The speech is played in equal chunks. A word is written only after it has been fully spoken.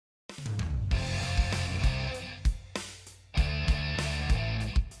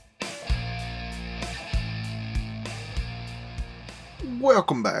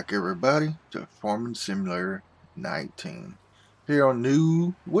Welcome back, everybody, to Farming Simulator 19 here on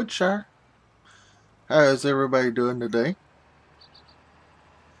New Woodshire. How is everybody doing today?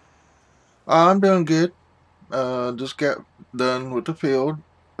 I'm doing good. Just got done with the field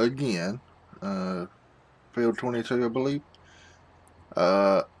again. Field 22, I believe.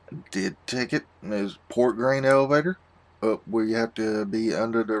 Did take it. There's port grain elevator up where you have to be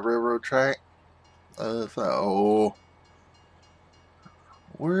under the railroad track. So,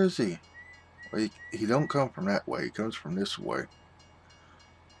 where is he? Well, he don't come from that way. He comes from this way.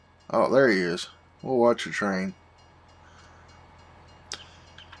 Oh, there he is. We'll watch the train.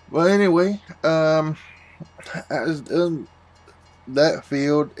 Well, anyway, I was done that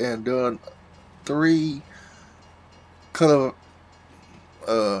field and done 3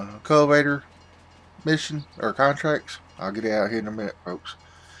 cultivator mission or contracts. I'll get it out here in a minute, folks.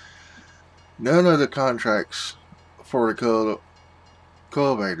 None of the contracts for the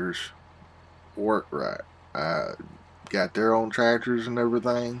cultivators work right. I got their own tractors and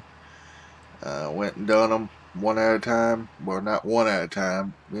everything. Went and done them one at a time. Well, not one at a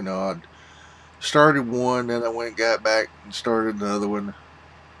time. You know, I started one, then I went and got back and started another one.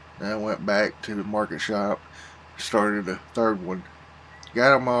 Then I went back to the market shop, started a third one.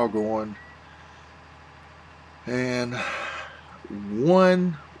 Got them all going. And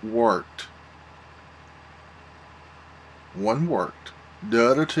one worked. One worked. The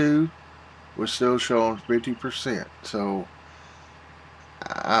other 2 was still showing 50%. So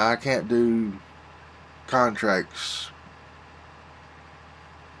I can't do contracts.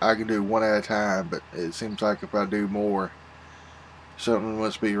 I can do one at a time, but it seems like if I do more, something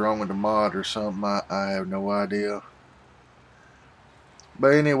must be wrong with the mod or something. I have no idea.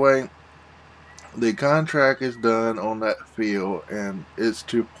 But anyway, the contract is done on that field, and it's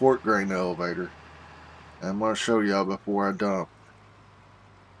to port grain elevator. I'm going to show y'all before I dump.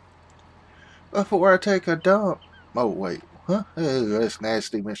 Before I take a dump. Oh, wait. Huh? Oh, that's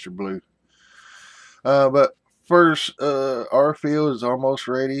nasty, Mr. Blue. But first, our field is almost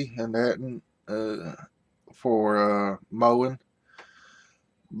ready and that for mowing.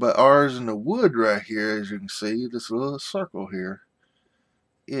 But ours in the wood right here, as you can see, this little circle here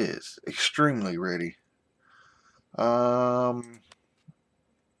is extremely ready.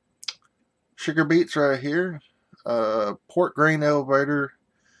 Sugar beets right here. Port grain elevator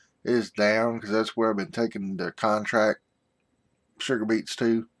is down because that's where I've been taking the contract sugar beets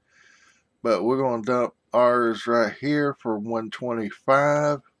to. But we're going to dump ours right here for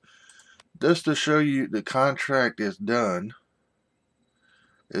 125. Just to show you the contract is done.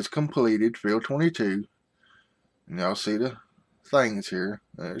 It's completed, field 22. And y'all see the things here.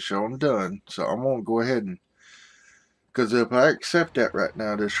 It's showing done. So I'm going to go ahead and, because if I accept that right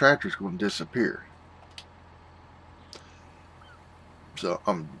now, this tractor's going to disappear. So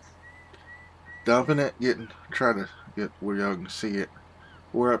I'm dumping it, trying to get where y'all can see it.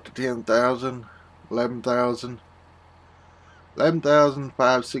 We're up to 10,000, 11,000,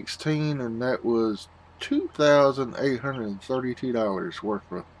 11,516, and that was $2,832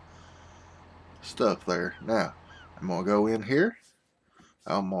 worth of stuff there. Now, I'm going to go in here.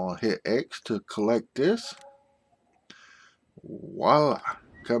 I'm going to hit X to collect this. Voila.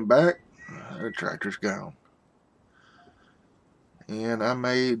 Come back. The tractor's gone. And I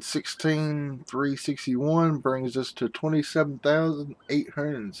made 16,361, brings us to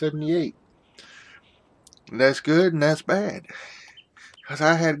 27,878. That's good and that's bad. Because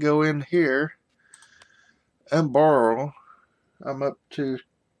I had to go in here and borrow. I'm up to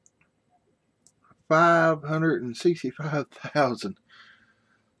 565,000.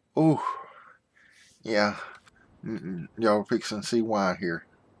 Oh, yeah. Y'all fixing to see why here.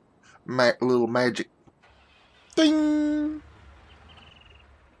 Little magic. Ding!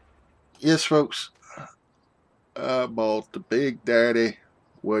 Yes, folks. I bought the Big Daddy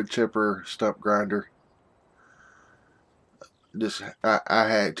wood chipper stump grinder. I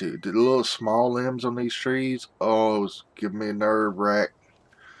had to. The little small limbs on these trees, oh, it was giving me a nerve wrack.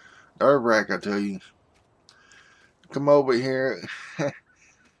 Nerve wrack, I tell you. Come over here.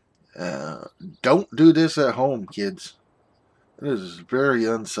 Don't do this at home, kids. This is very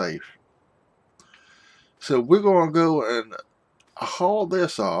unsafe. So we're going to go and haul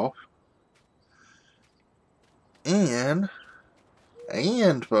this off. And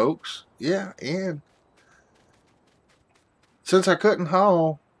folks, yeah, and since I couldn't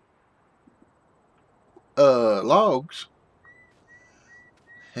haul logs,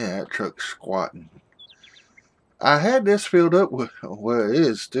 yeah, that truck's squatting. I had this filled up with, well, it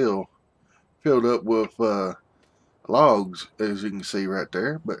is still filled up with logs, as you can see right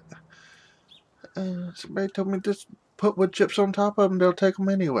there, but somebody told me just put wood chips on top of them, they'll take them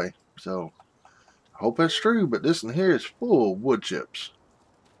anyway. So, I hope that's true, but this one here is full of wood chips.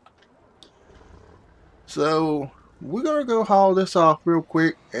 So, we're going to go haul this off real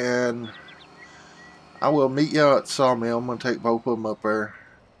quick, and I will meet y'all at the sawmill. I'm going to take both of them up there.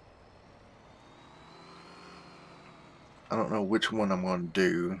 I don't know which one I'm going to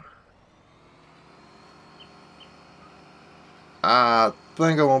do. I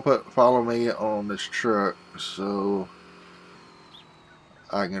think I want to put follow me on this truck so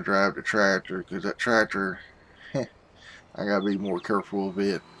I can drive the tractor, because that tractor, I gotta be more careful of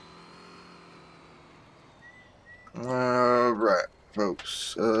it. Alright,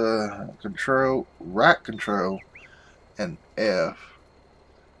 folks. Control, right control, and F.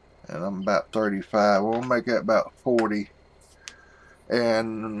 And I'm about 35. We'll make that about 40.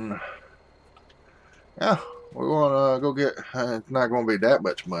 And yeah, we're gonna go get. It's not gonna be that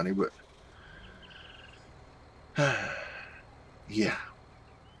much money, but yeah.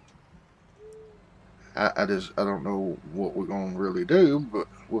 I don't know what we're gonna really do, but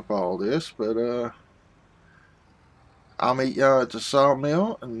with all this, but I'll meet y'all at the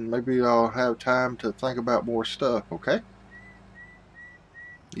sawmill, and maybe I'll have time to think about more stuff. Okay?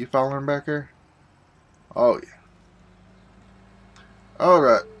 You following back there? Oh yeah. All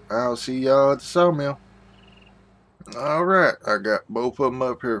right. I'll see y'all at the sawmill. All right. I got both of them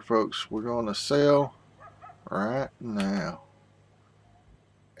up here, folks. We're gonna sell right now.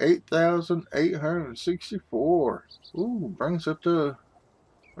 8,864. Ooh, brings up to,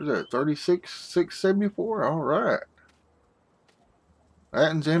 what is that, 36,674? All right. That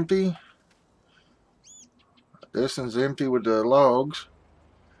one's empty. This one's empty with the logs.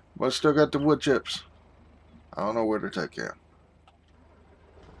 But still got the wood chips. I don't know where to take them.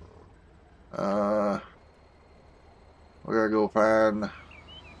 We gotta go find, I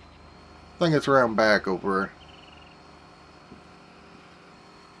think it's around back over.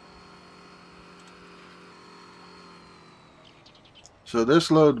 So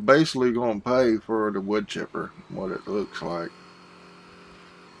this load's basically going to pay for the wood chipper, what it looks like.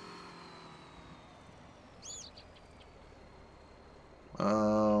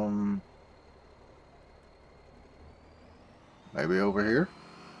 Maybe over here.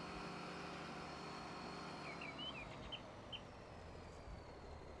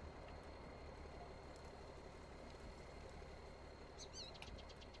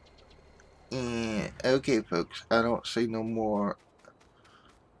 And okay, folks, I don't see no more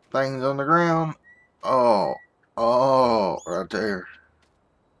things on the ground. Oh, right there.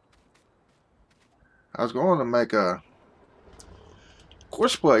 I was going to make a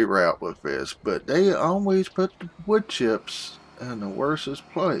courseplay route with this, but they always put the wood chips in the worstest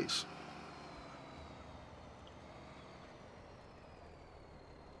place.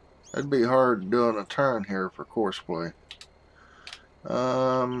 It'd be hard doing a turn here for courseplay.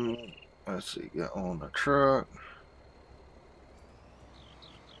 Let's see, get on the truck.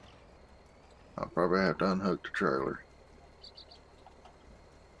 I'll probably have to unhook the trailer.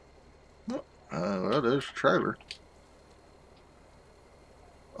 Well, there's the trailer.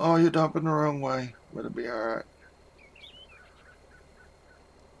 Oh, you're dumping the wrong way, but it'll be alright.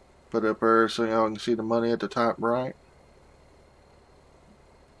 Put it up there so y'all can see the money at the top right.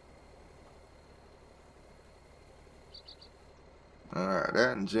 Alright,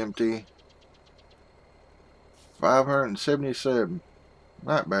 that one's empty. 577.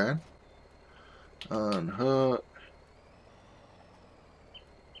 Not bad. Unhook.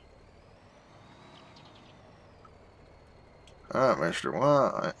 Alright, Mr.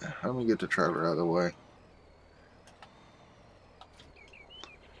 White. Let me get the trailer out of the way.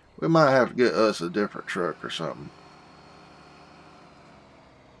 We might have to get us a different truck or something.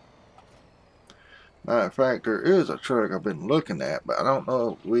 Matter of fact, there is a truck I've been looking at, but I don't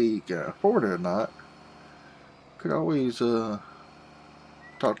know if we can afford it or not. Could always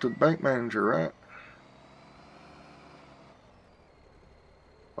talk to the bank manager, right?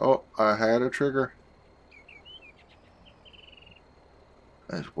 Oh, I had a trigger.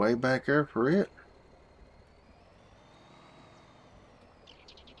 That's way back there for it.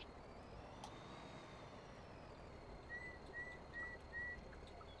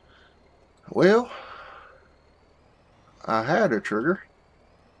 Well, I had a trigger.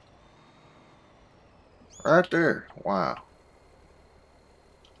 Right there. Wow.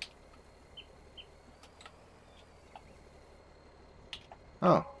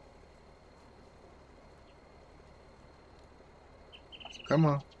 Oh. Come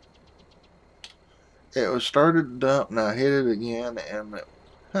on. It was started to dump and I hit it again and it,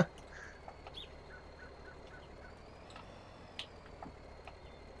 huh.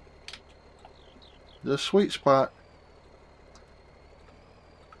 The sweet spot.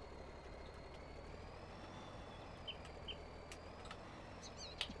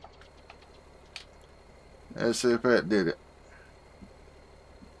 Let's see if that did it.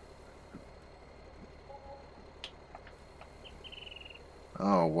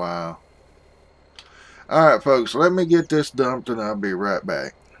 Oh, wow. Alright, folks, let me get this dumped and I'll be right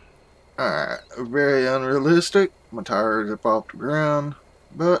back. Alright, very unrealistic. My tire is up off the ground,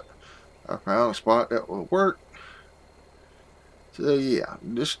 but I found a spot that will work. So yeah,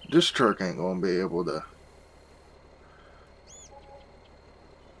 this truck ain't gonna be able to.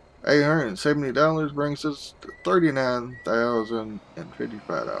 $870 brings us to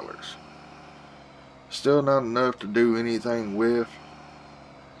 $39,055. Still not enough to do anything with.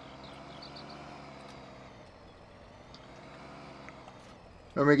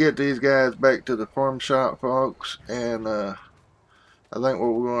 Let me get these guys back to the farm shop, folks, and I think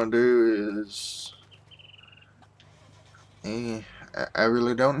what we're going to do is, I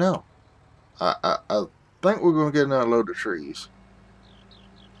really don't know. I think we're going to get another load of trees,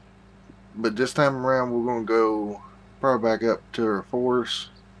 but this time around we're going to go probably back up to our forest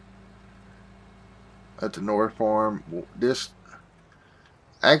at the north farm.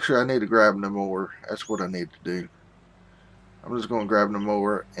 Actually, I need to grab the mower. That's what I need to do. I'm just going to grab the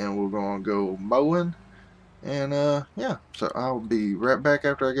mower and we're going to go mowing. And yeah, so I'll be right back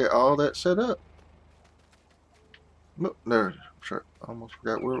after I get all that set up. Look, there, sure, almost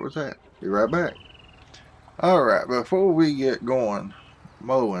forgot where it was at. Be right back. Alright, before we get going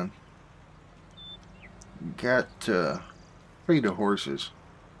mowing, got to feed the horses.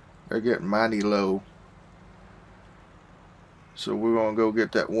 They're getting mighty low. So we're going to go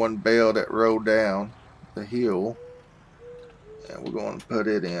get that one bale that rolled down the hill. And we're going to put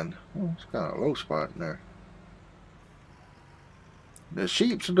it in. Oh, it's kind of a low spot in there. The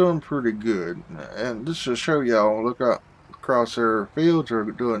sheep's are doing pretty good. And just to show y'all, look up across their fields are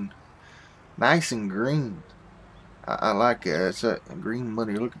doing nice and green. I like it. It's that green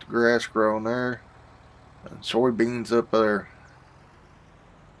money. Look at the grass growing there. And soybeans up there.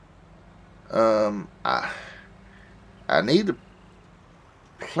 I need to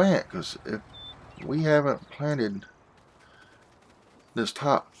plant, because if we haven't planted this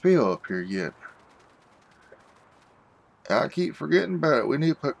top field up here yet, I keep forgetting about it. We need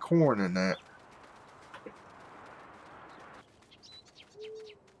to put corn in that.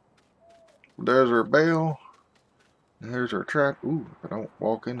 There's our bale. And here's our track. Ooh, I don't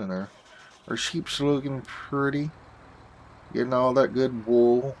walk into there. Our sheep's looking pretty. Getting all that good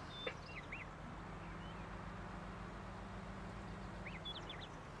wool.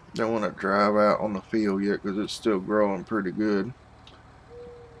 Don't want to drive out on the field yet because it's still growing pretty good.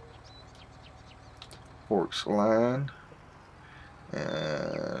 Forks line.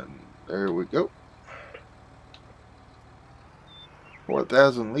 And there we go.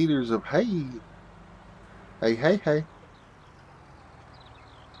 4,000 liters of hay. Hey, hey, hey.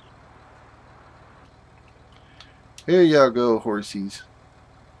 Here y'all go, horsies.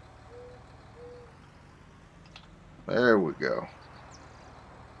 There we go.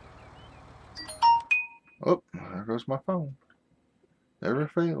 Oh, there goes my phone. Never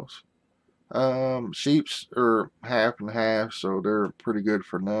fails. Sheep's are half and half, so they're pretty good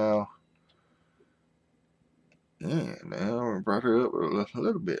for now. Yeah, now we brought her up a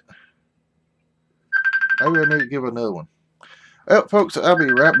little bit. Maybe I need to give another one. Well, folks, I'll be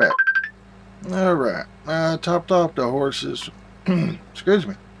right back. Alright, I topped off the horses. Excuse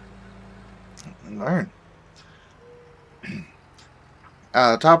me. Learn.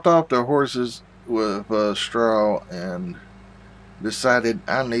 I topped off the horses with straw and decided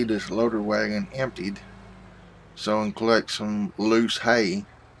I need this loader wagon emptied so I can collect some loose hay.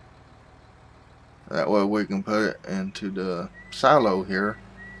 That way we can put it into the silo here.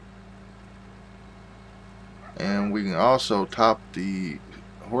 And we can also top the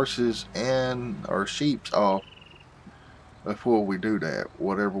horses and our sheep off before we do that.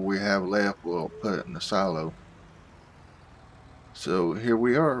 Whatever we have left, we'll put it in the silo. So here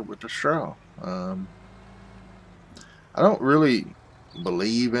we are with the straw. I don't really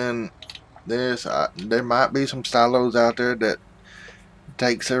believe in this. There might be some silos out there that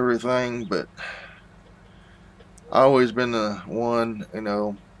takes everything, but I've always been the one, you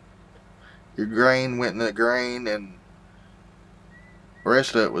know, your grain went in the grain and the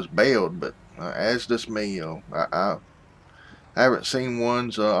rest of it was baled. But as this meal, I haven't seen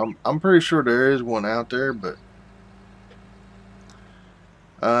one, so I'm pretty sure there is one out there, but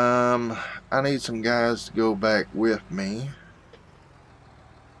I need some guys to go back with me.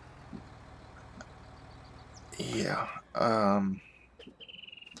 Yeah.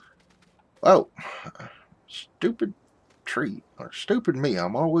 Oh, stupid tree, or stupid me.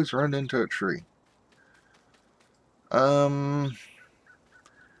 I'm always running into a tree. I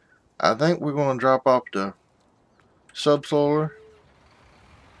think we're going to drop off the subsoiler,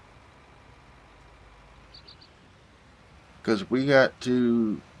 because we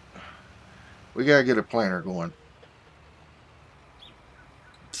gotta get a planter going.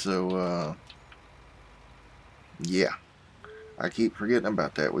 So yeah, I keep forgetting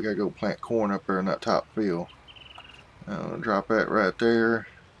about that. We gotta go plant corn up there in that top field. I'll drop that right there.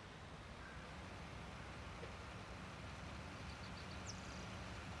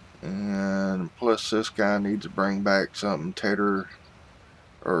 And plus this guy needs to bring back something tedder,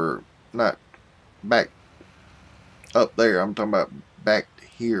 or not back up there. I'm talking about back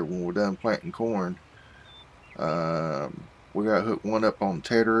here when we're done planting corn. We got to hook one up on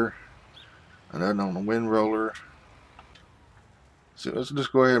tedder, another on the wind roller. So let's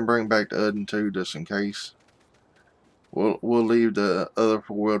just go ahead and bring back the oven too, just in case. We'll leave the other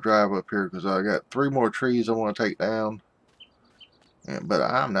 4-wheel drive up here because I got 3 more trees I want to take down. But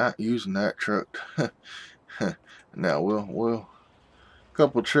I'm not using that truck. Now we'll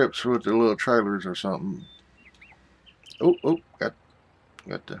couple trips with the little trailers or something. Oh, got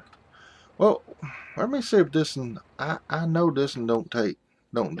the. Well, let me see if this one. I know this one don't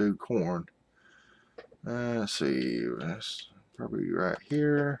do corn. Let's see. That's probably right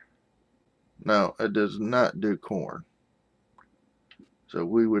here. No, it does not do corn. So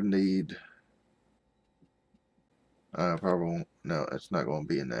we would need. Probably won't. No, it's not going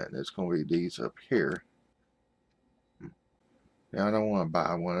to be in that. It's going to be these up here. Yeah, I don't want to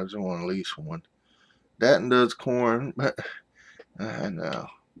buy one. I just want to lease one. That one does corn, but no.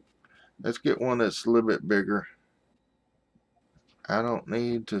 Let's get one that's a little bit bigger. I don't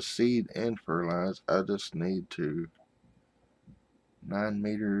need to seed and fertilize. I just need to 9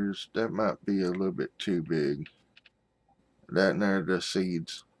 meters. That might be a little bit too big. That and there the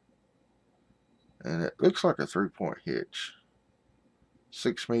seeds. And it looks like a 3-point hitch.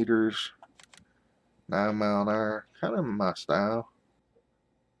 6 meters. 9 mile an hour. Kind of my style.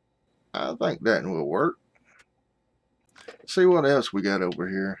 I think that will work. Let's see what else we got over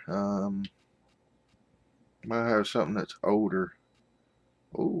here. Might have something that's older.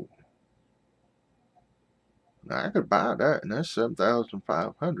 Ooh. Now I could buy that, and that's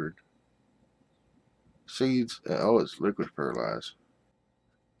 7,500. Seeds. Oh, it's liquid fertilizer.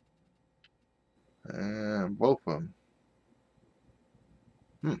 And both of them.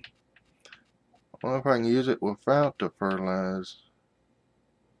 I wonder if I can use it without the fertilizer.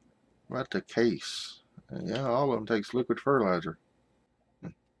 What about the case? Yeah, all of them takes liquid fertilizer.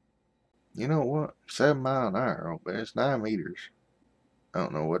 You know what? 7 mile an hour. Oh, but it's 9 meters. I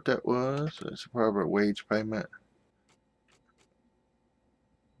don't know what that was. It's probably a wage payment.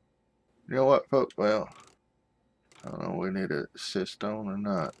 You know what, folks? Well, I don't know. We need to assist on or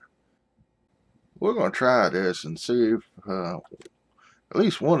not. We're gonna try this and see if at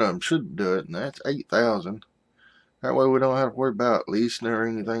least one of them should do it, and that's 8,000. That way we don't have to worry about leasing or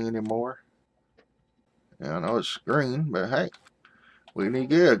anything anymore. Yeah, I know it's green, but hey, we need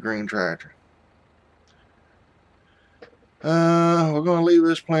to get a green tractor. We're gonna leave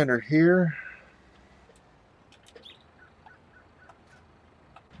this planter here.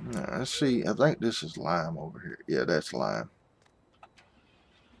 Now, let's see. I think this is lime over here. Yeah, that's lime.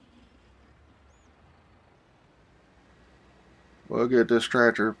 We'll get this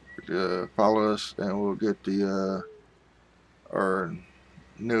tractor follow us, and we'll get the our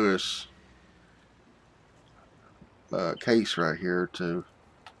newest case right here to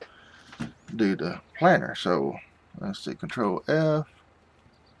do the planter. So let's see, Control F.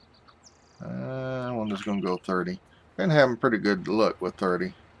 I'm just gonna go 30. Been having pretty good luck with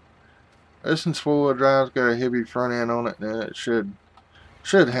 30. This one's 4-wheel drive's got a heavy front end on it, and it should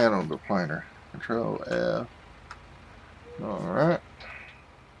handle the planter. Control F. Alright.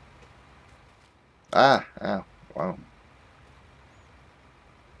 Ow. Wow.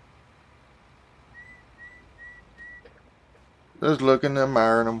 Just looking and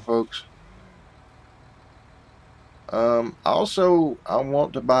admiring them, folks. Also, I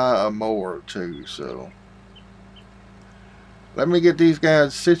want to buy a mower too, so let me get these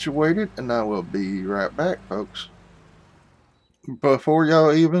guys situated, and I will be right back, folks. Before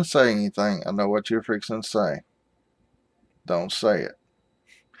y'all even say anything, I know what you're fixing to say. Don't say it.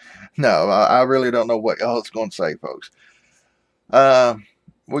 No, I really don't know what y'all's going to say, folks.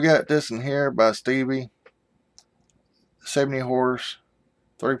 We got this in here by Stevie. 70 horse,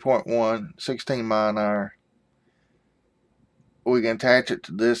 3.1, 16 mile an hour. We can attach it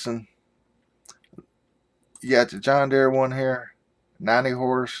to this one. You got the John Deere one here, 90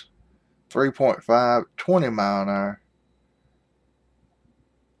 horse, 3.5, 20 mile an hour.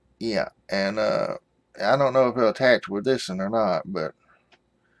 Yeah, and I don't know if it'll attach with this one or not, but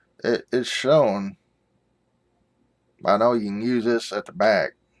it's showing I know you can use this at the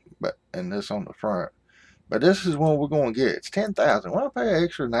back, and this on the front. But this is what we're going to get. It's 10,000. Well, I'll pay an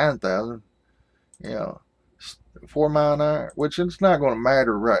extra 9,000. You know, 4 mile an hour, which it's not going to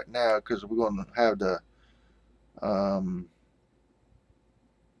matter right now because we're going to have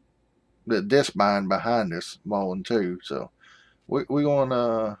the disc bind behind this mowing too. So we're going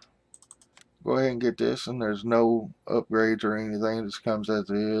to go ahead and get this, and there's no upgrades or anything. This comes as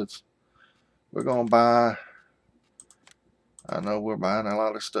it is. We're going to buy. I know we're buying a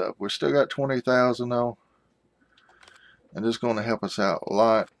lot of stuff. We still got 20,000 though, and this is going to help us out a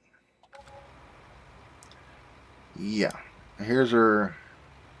lot. Yeah, here's our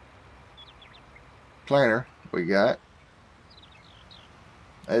planter we got.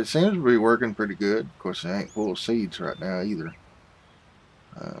 It seems to be working pretty good. Of course, it ain't full of seeds right now either.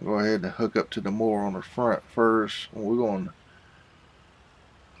 Go ahead and hook up to the mower on the front first. We're going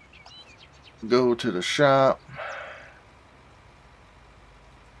to go to the shop.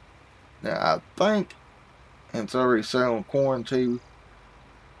 Now, I think it's already selling corn too.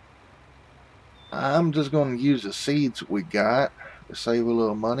 I'm just going to use the seeds we got to save a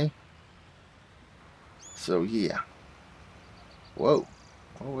little money. So, yeah. Whoa.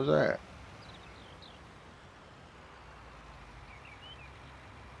 What was that?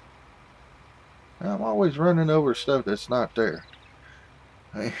 I'm always running over stuff that's not there.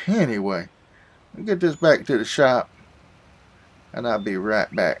 Anyway, I'll get this back to the shop, and I'll be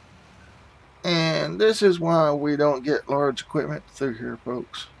right back. And this is why we don't get large equipment through here,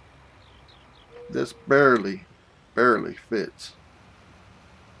 folks. This barely fits.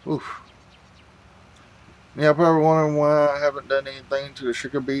 Oof. Yeah, probably wondering why I haven't done anything to the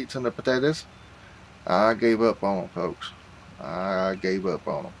sugar beets and the potatoes. I gave up on them, folks. I gave up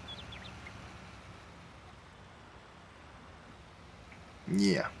on them.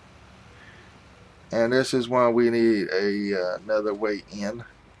 Yeah. And this is why we need another way in.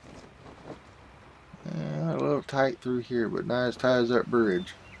 Yeah, a little tight through here, but nice ties that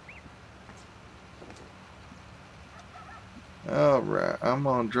bridge. Alright, I'm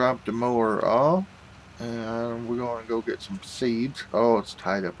going to drop the mower off. And we're going to go get some seeds. Oh, it's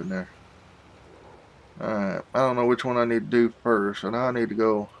tight up in there. Alright, I don't know which one I need to do first. So now I need to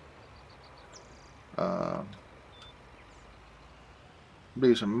go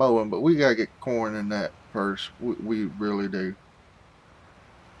do some mowing. But we got to get corn in that first. We really do.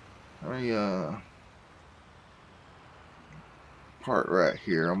 Let me part right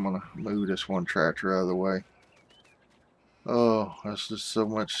here. I'm going to move this one tractor out of the way. Oh, that's just so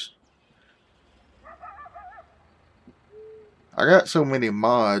much. I got so many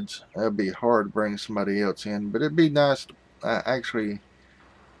mods, it'd be hard to bring somebody else in, but it'd be nice to actually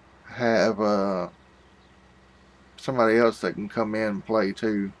have somebody else that can come in and play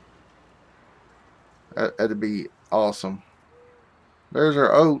too. That'd be awesome. There's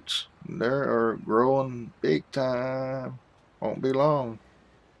our oats. They are growing big time. Won't be long.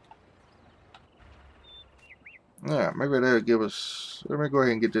 Yeah, maybe that'll give us. Let me go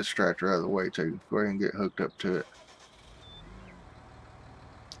ahead and get this tractor out of the way too. Go ahead and get hooked up to it.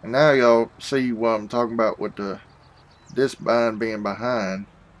 And now y'all see what I'm talking about with the disc bind being behind.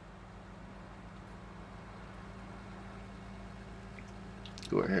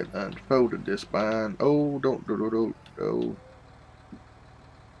 Go ahead and unfold the disc bind. Oh, don't.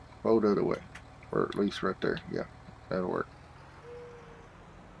 Fold the other way. Or at least right there. Yeah, that'll work.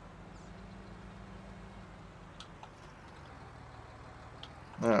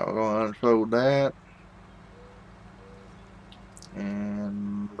 Now we're going to unfold that.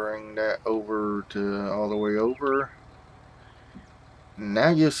 And bring that over to all the way over. Now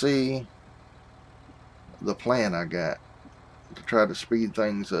you see the plan I got to try to speed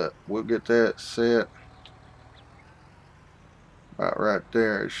things up. We'll get that set about right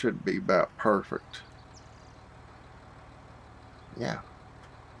there. It should be about perfect. Yeah.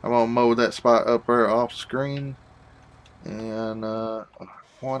 I'm going to mow that spot up there off screen. And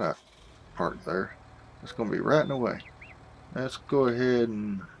what a part there. It's going to be right in the way. Let's go ahead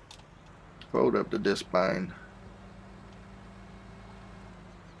and fold up the disc bind.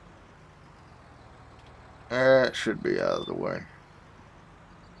 That should be out of the way.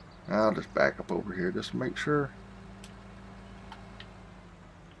 I'll just back up over here just to make sure.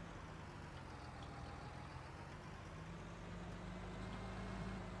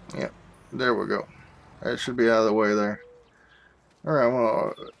 Yep, there we go. That should be out of the way there. Alright, I'm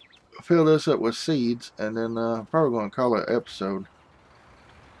going to fill this up with seeds and then probably going to call it an episode.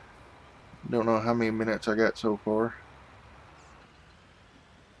 Don't know how many minutes I got so far.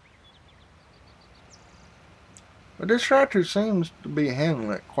 But this tractor seems to be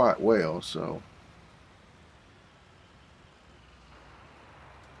handling it quite well, so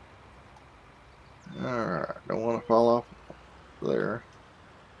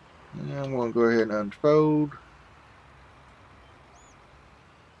unfold.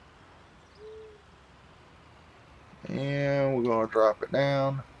 And we're going to drop it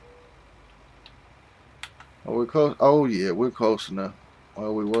down. Are we close? Oh yeah, we're close enough.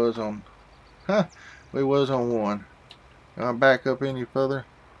 Well, we was on, we was on one. Gonna back up any further?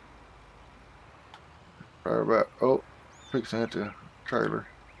 Right about, oh, fixing to hit the trailer.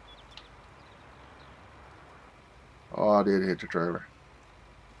 Oh, I did hit the trailer.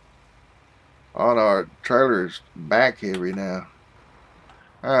 Oh no, our trailer is back heavy now.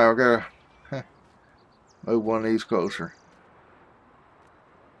 Alright, we gotta move one of these closer.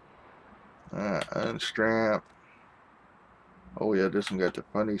 Alright, unstrap. Oh yeah, this one got the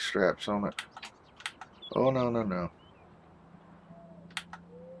funny straps on it. Oh no, no, no.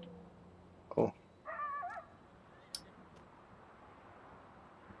 Oh.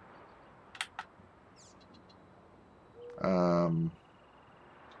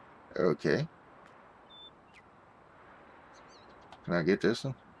 Okay. Can I get this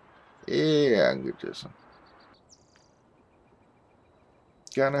one? Yeah, I can get this one.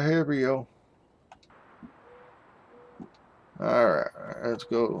 Kinda heavy, yo. Alright, let's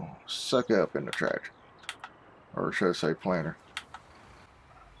go suck up in the tractor. Or should I say planter.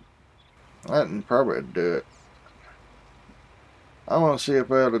 That can probably do it. I want to see if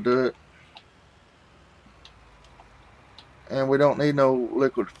that'll do it. And we don't need no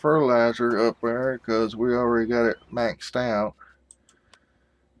liquid fertilizer up there because we already got it maxed out.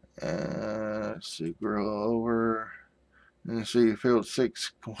 Let's see, grow over. And see, field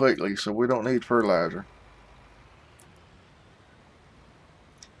 6 completely, so we don't need fertilizer.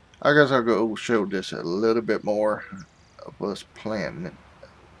 I guess I'll go show this a little bit more of us planting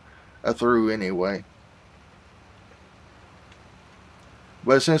it through anyway.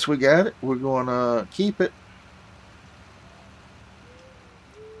 But since we got it, we're going to keep it.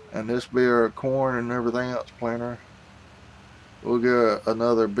 And this be our corn and everything else planter. We'll get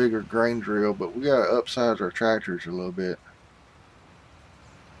another bigger grain drill, but we got to upsize our tractors a little bit.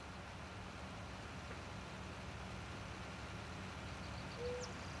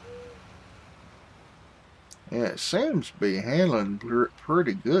 And it seems to be handling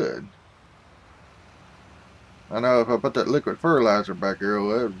pretty good. I know if I put that liquid fertilizer back here, it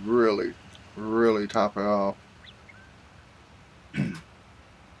would really top it off.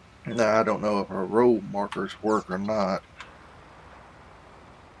 Now, I don't know if our road markers work or not.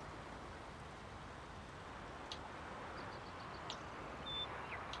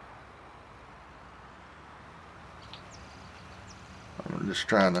 I'm just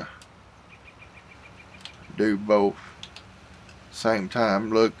trying to do both same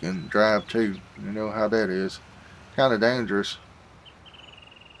time, look and drive too. You know how that is. Kind of dangerous.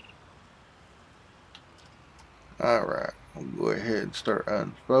 Alright, we'll go ahead and start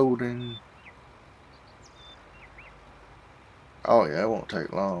unfolding. Oh yeah, it won't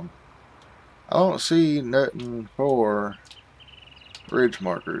take long. I don't see nothing for ridge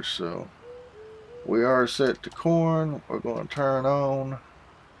markers, so we are set to corn. We're going to turn on.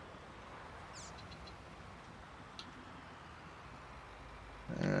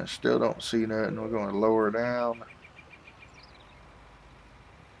 And still don't see nothing. We're going to lower down.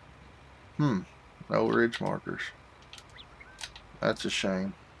 No ridge markers. That's a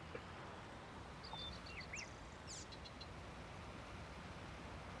shame.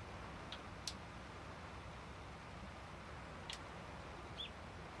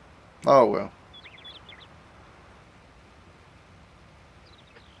 Oh well.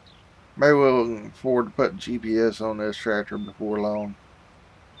 Maybe we'll afford to put GPS on this tractor before long.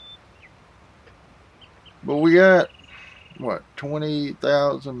 But we got, what,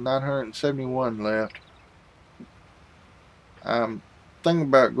 20,971 left. I'm thinking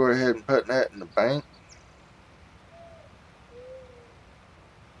about going ahead and putting that in the bank.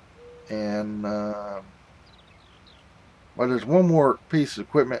 And, well, there's one more piece of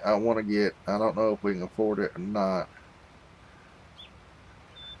equipment I want to get. I don't know if we can afford it or not.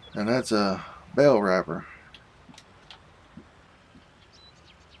 And that's a bell wrapper.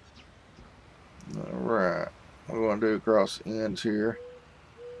 Alright. We're going to do across the ends here.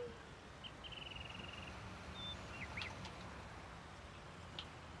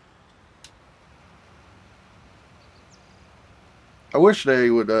 I wish they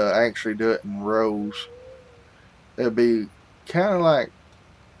would actually do it in rows. It'd be kind of like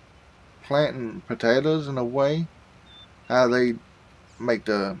planting potatoes in a way. How they make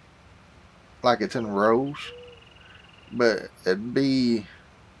like it's in rows. But it'd be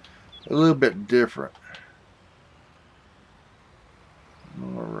a little bit different.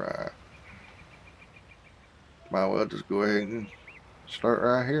 Alright. Might well just go ahead and start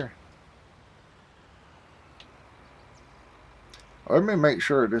right here. Let me make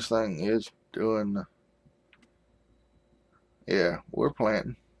sure this thing is doing. Yeah, we're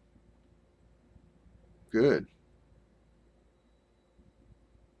planting. Good.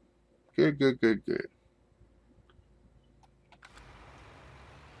 Good, good, good, good.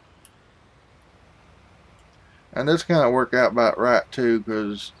 And this kind of worked out about right too,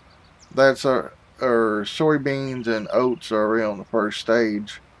 because that's our soybeans and oats are already on the first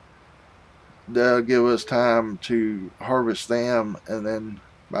stage. That'll give us time to harvest them, and then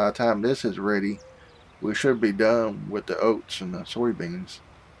by the time this is ready, we should be done with the oats and the soybeans.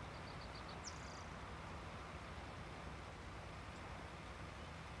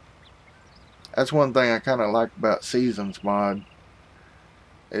 That's one thing I kind of like about Seasons mod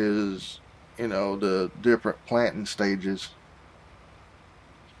is, you know, the different planting stages.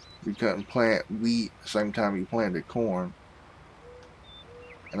 You couldn't plant wheat the same time you planted corn,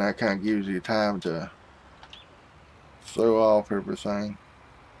 and that kind of gives you time to throw off everything.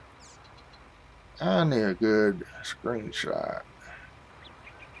 I need a good screenshot.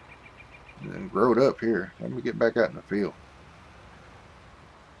 And then grow it up here. Let me get back out in the field.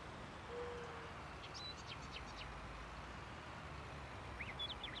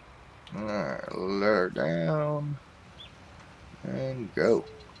 Alright, let her down and go.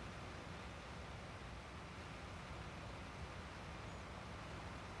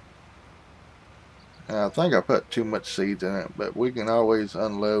 I think I put too much seeds in it, but we can always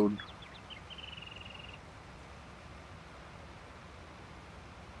unload.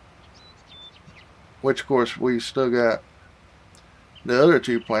 Which, of course, we still got the other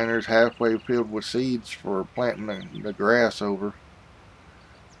two planters halfway filled with seeds for planting the grass over.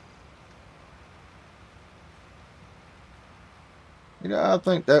 You know, I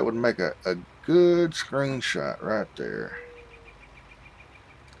think that would make a good screenshot right there.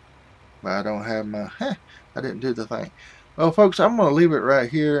 But I don't have my... I didn't do the thing. Well, folks, I'm going to leave it right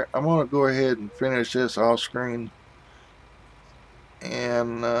here. I'm going to go ahead and finish this off screen.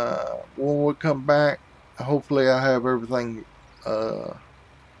 And when we come back, hopefully I have everything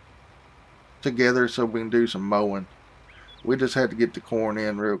together so we can do some mowing. We just had to get the corn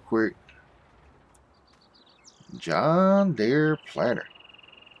in real quick. John Deere planter.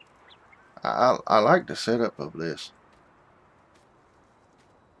 I like the setup of this.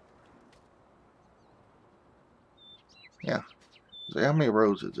 Yeah. See, how many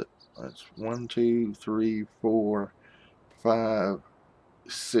rows is it? That's 1, 2, 3, 4, 5,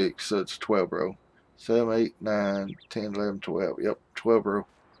 6. So it's 12 row. 7, 8, 9, 10, 11, 12. Yep, 12 row.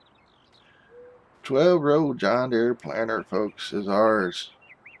 12 row John Deere planter, folks, is ours.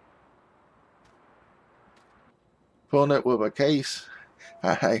 Pulling it with a Case.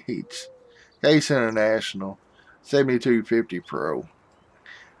 Case International 7250 Pro.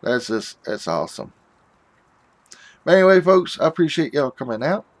 That's awesome. But anyway, folks, I appreciate y'all coming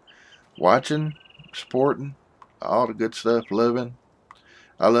out, watching, supporting, all the good stuff, loving.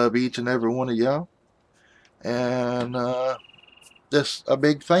 I love each and every one of y'all. And just a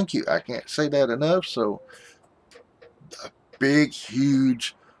big thank you. I can't say that enough. So a big,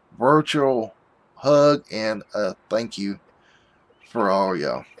 huge virtual hug and a thank you for all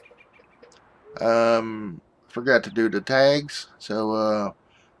y'all. Forgot to do the tags, so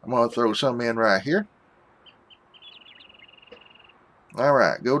I'm gonna throw some in right here.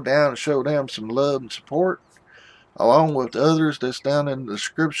 Alright, go down and show them some love and support, along with others that's down in the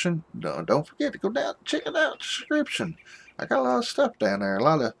description. Don't forget to go down and check it out, the description. I got a lot of stuff down there, a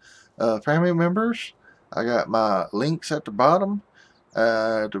lot of family members. I got my links at the bottom.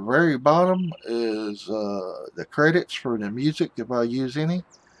 At the very bottom is the credits for the music if I use any.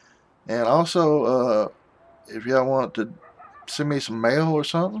 And also, if y'all want to send me some mail or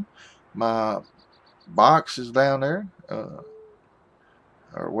something, my box is down there,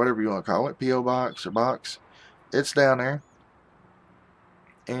 or whatever you want to call it, P.O. box or box. It's down there.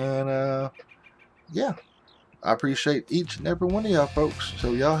 And yeah, I appreciate each and every one of y'all folks.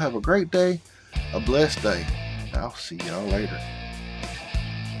 So y'all have a great day, a blessed day. I'll see y'all later.